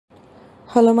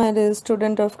Hello, my dear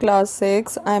student of class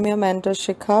 6. I am your mentor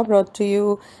Shikha, brought to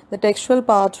you the textual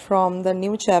part from the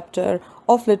new chapter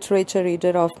of Literature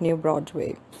Reader of New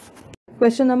Broadway.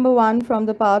 Question number 1 from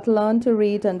the part Learn to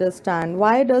Read, Understand.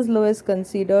 Why does Lois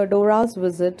consider Dora's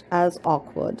visit as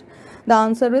awkward? The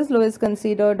answer is Lois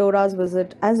considered Dora's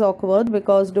visit as awkward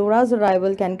because Dora's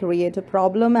arrival can create a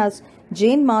problem as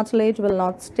Jane Martlet will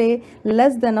not stay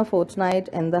less than a fortnight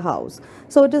in the house.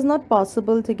 So it is not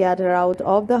possible to get her out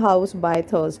of the house by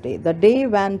Thursday, the day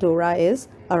when Dora is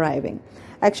arriving.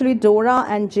 Actually, Dora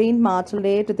and Jane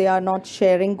Martlet, they are not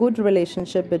sharing good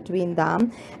relationship between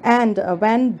them. And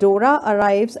when Dora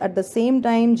arrives at the same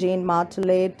time, Jane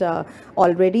Martlet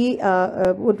already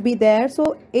would be there.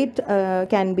 So it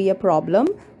can be a problem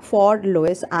for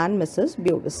Lois and Mrs.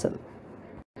 Bewhistle.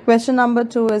 Question number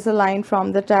 2 is a line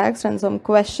from the text, and some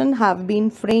questions have been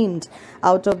framed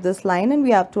out of this line, and we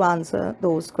have to answer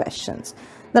those questions.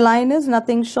 The line is,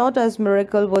 nothing short as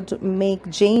miracle would make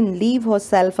Jane leave her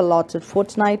self-allotted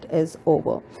fortnight is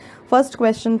over. First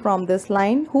question from this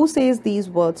line, who says these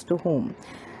words to whom?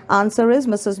 Answer is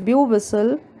Mrs.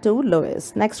 Bewhistle to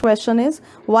Lois. Next question is,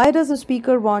 why does the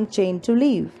speaker want Jane to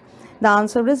leave? The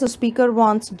answer is the speaker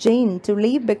wants Jane to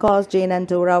leave because Jane and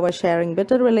Dora were sharing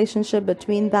bitter relationship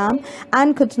between them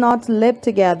and could not live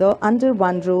together under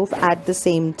one roof at the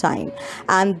same time.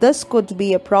 And this could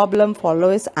be a problem for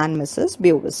Lois and Mrs.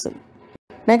 Bewhistle.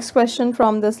 Next question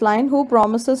from this line, who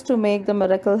promises to make the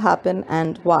miracle happen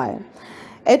and why?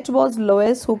 It was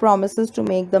Lois who promises to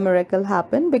make the miracle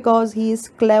happen because he is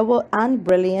clever and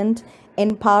brilliant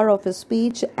in power of his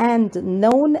speech and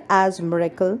known as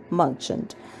Miracle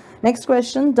Merchant. Next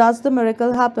question, does the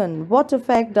miracle happen? What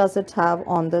effect does it have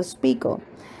on the speaker?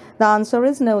 The answer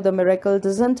is no, the miracle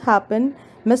doesn't happen.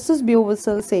 Mrs.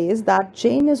 Bewhistle says that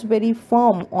Jane is very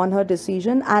firm on her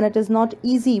decision and it is not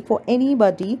easy for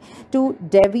anybody to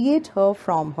deviate her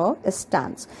from her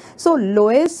stance. So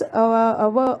Lois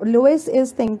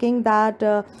is thinking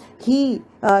that he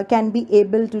can be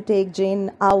able to take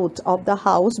Jane out of the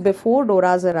house before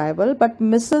Dora's arrival, but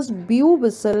Mrs.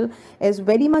 Bewhistle is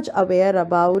very much aware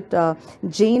about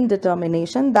Jane's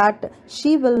determination that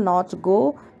she will not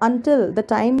go until the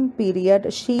time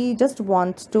period she just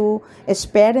wants to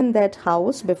spare in that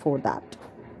house before that.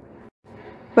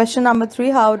 Question number 3,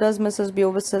 how does Mrs.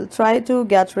 Bewhistle try to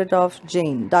get rid of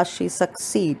Jane? Does she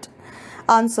succeed?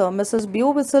 Answer, Mrs.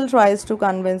 Bewhistle tries to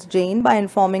convince Jane by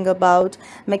informing about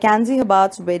Mackenzie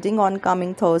Hubbard's wedding on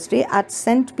coming Thursday at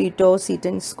St. Peter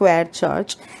Seton Square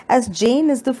Church, as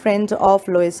Jane is the friend of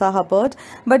Louisa Hubbard,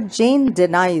 but Jane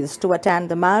denies to attend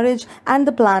the marriage and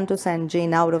the plan to send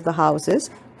Jane out of the house is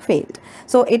failed.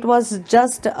 So it was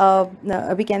just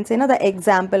we can say the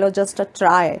example or just a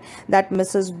try that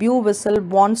Mrs. Bewhistle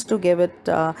wants to give it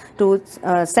to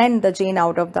send the Jane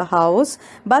out of the house,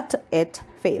 but it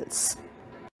fails.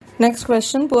 Next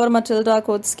question, poor Matilda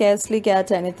could scarcely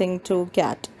get anything to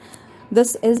get.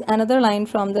 This is another line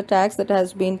from the text that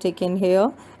has been taken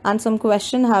here, and some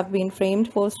questions have been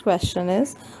framed. First question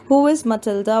is, who is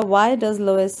Matilda? Why does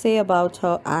Lois say about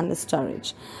her and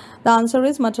Sturridge? The answer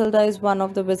is Matilda is one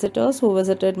of the visitors who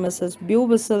visited Mrs.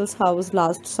 Bewhistle's house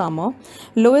last summer.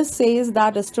 Lois says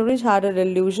that Sturridge had a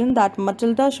delusion that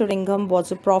Matilda Sheringham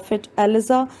was a prophet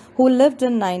Eliza who lived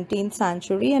in 19th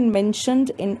century and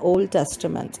mentioned in Old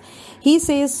Testament. He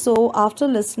says so after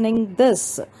listening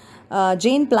this.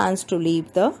 Jane plans to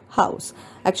leave the house.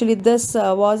 Actually, this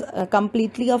was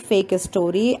completely a fake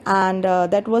story, and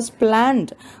that was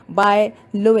planned by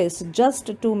Lois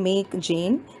just to make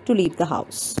Jane to leave the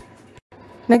house.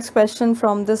 Next question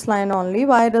from this line only.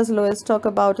 Why does Lois talk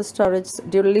about Sturridge's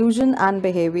delusion and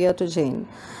behavior to Jane?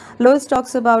 Lois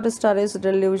talks about Sturridge's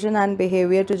delusion and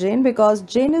behavior to Jane because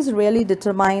Jane is really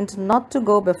determined not to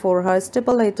go before her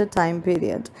stipulated time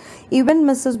period. Even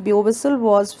Mrs. Bewhistle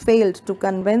was failed to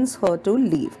convince her to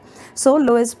leave. So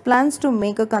Lois plans to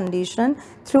make a condition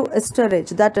through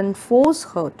Sturridge that enforce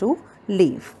her to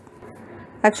leave.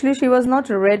 Actually, she was not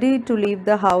ready to leave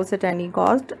the house at any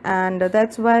cost, and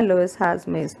that's why Lois has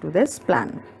made this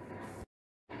plan.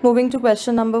 Moving to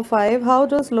question number 5, how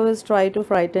does Lois try to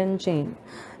frighten Jane?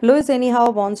 Lois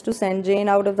anyhow wants to send Jane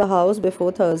out of the house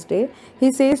before Thursday.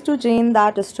 He says to Jane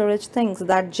that Sturridge thinks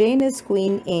that Jane is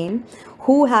Queen Anne,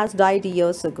 who has died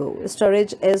years ago.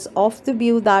 Sturridge is of the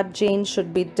view that Jane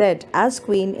should be dead as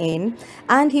Queen Anne,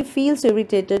 and he feels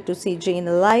irritated to see Jane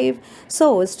alive,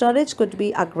 so Sturridge could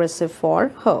be aggressive for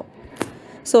her.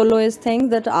 So Lois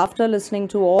thinks that after listening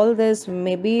to all this,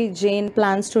 maybe Jane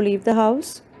plans to leave the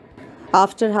house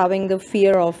after having the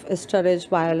fear of Sturridge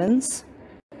violence.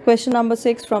 Question number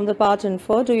 6 from the part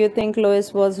info. Do you think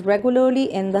Lois was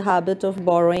regularly in the habit of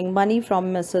borrowing money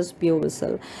from Mrs.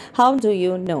 Bewissel? How do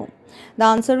you know? The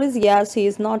answer is yes, he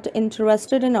is not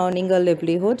interested in earning a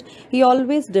livelihood. He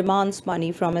always demands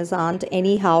money from his aunt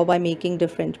anyhow by making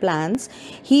different plans.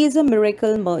 He is a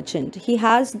miracle merchant. He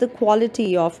has the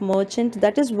quality of merchant.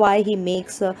 That is why he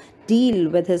makes a deal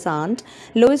with his aunt.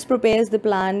 Lois prepares the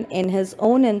plan in his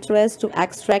own interest to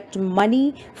extract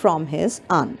money from his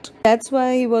aunt. That's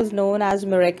why he was known as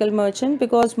miracle merchant,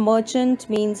 because merchant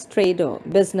means trader,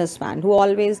 businessman who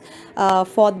always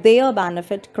for their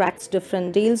benefit cracks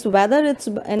different deals, whether it's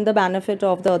in the benefit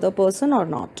of the other person or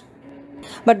not,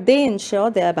 but they ensure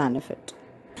their benefit,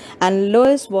 and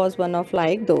Lois was one of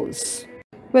like those.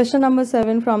 Question number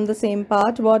 7 from the same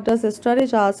part. What does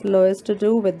Sturridge ask Lois to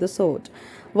do with the sword?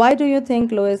 Why do you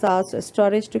think Lois asked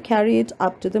Sturridge to carry it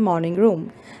up to the morning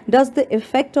room? Does the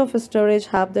effect of Sturridge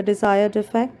have the desired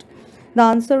effect? The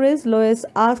answer is Lois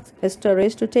asks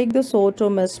Sturridge to take the sword to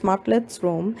Miss Smartlet's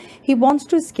room. He wants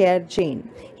to scare Jane.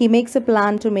 He makes a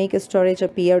plan to make Sturridge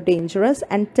appear dangerous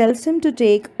and tells him to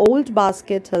take old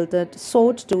basket-hilted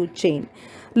sword to Jane.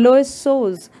 Lois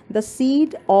sows the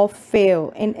seed of fear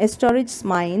in Sturridge's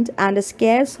mind and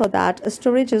scares her that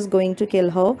Sturridge is going to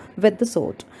kill her with the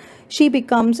sword. She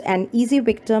becomes an easy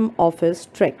victim of his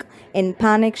trick. In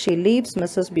panic, she leaves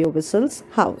Mrs. Bewissel's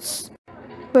house.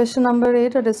 Question number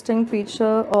 8. A distinct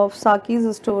feature of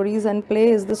Saki's stories and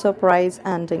play is the surprise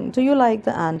ending. Do you like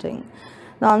the ending?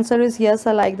 The answer is yes,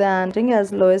 I like the ending,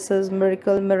 as Lois's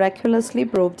miracle miraculously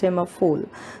proved him a fool.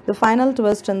 The final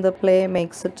twist in the play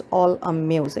makes it all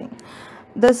amusing.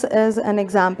 This is an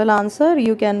example answer.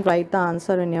 You can write the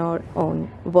answer in your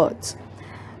own words.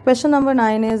 Question number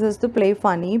 9 is the play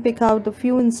funny? Pick out the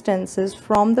few instances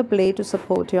from the play to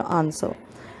support your answer.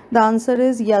 The answer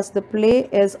is yes, the play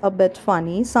is a bit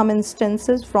funny. Some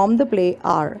instances from the play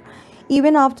are: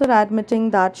 even after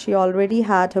admitting that she already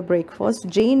had her breakfast,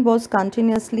 Jane was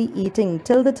continuously eating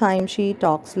till the time she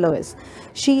talks Lois.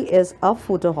 She is a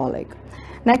foodaholic.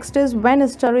 Next is when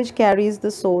Sturridge carries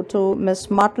the sword to Miss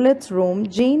Martlet's room,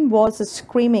 Jane was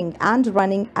screaming and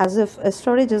running as if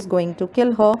Sturridge is going to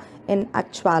kill her in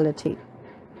actuality.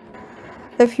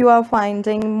 If you are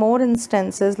finding more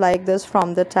instances like this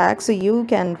from the text, you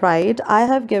can write. I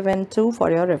have given 2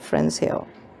 for your reference here.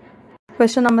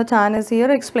 Question number 10 is here.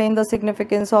 Explain the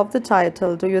significance of the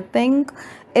title. Do you think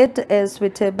it is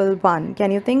suitable one?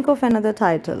 Can you think of another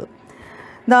title?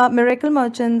 The Miracle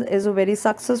Merchant is a very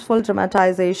successful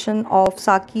dramatization of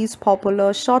Saki's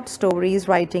popular short stories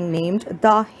writing named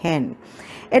The Hen.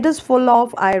 It is full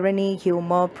of irony,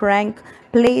 humor, prank,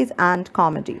 plays and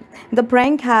comedy. The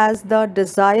prank has the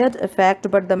desired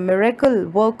effect, but the miracle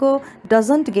worker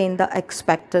doesn't gain the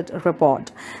expected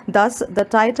reward. Thus, the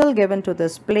title given to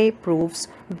this play proves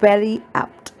very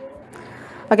apt.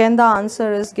 Again, the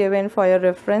answer is given for your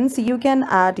reference. You can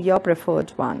add your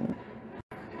preferred one.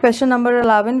 Question number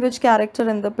 11. Which character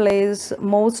in the play is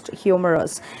most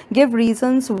humorous? Give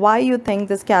reasons why you think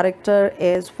this character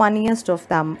is funniest of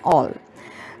them all.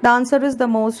 The answer is the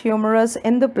most humorous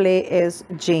in the play is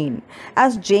Jane.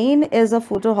 As Jane is a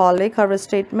foodaholic, her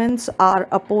statements are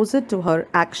opposite to her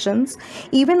actions.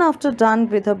 Even after done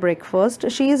with her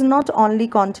breakfast, she is not only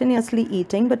continuously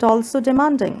eating but also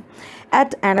demanding.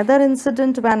 At another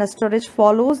incident, when Sturridge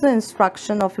follows the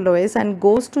instruction of Lois and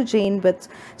goes to Jane with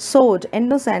sword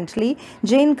innocently,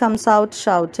 Jane comes out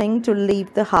shouting to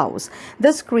leave the house.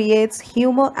 This creates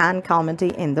humor and comedy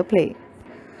in the play.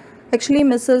 Actually,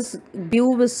 Mrs.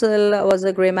 Bewissel was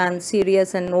a grim and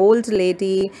serious and old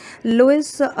lady.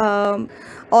 Lois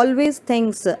always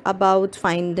thinks about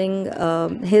finding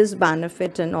his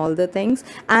benefit and all the things,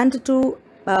 and to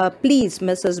please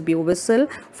Mrs. Bewissel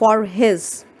for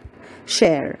his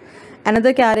share.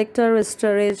 Another character,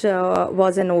 Sturridge,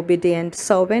 was an obedient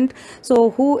servant.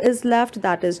 So who is left?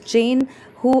 That is Jane,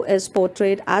 who is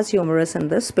portrayed as humorous in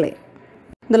this play.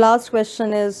 The last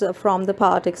question is from the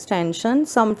part extension.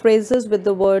 Some phrases with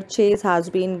the word chase has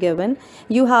been given.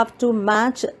 You have to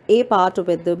match A part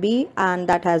with the B, and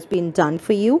that has been done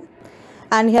for you.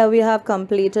 And here we have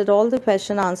completed all the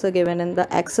question answer given in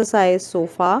the exercise so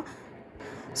far.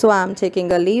 So I am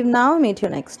taking a leave now. Meet you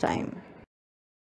next time.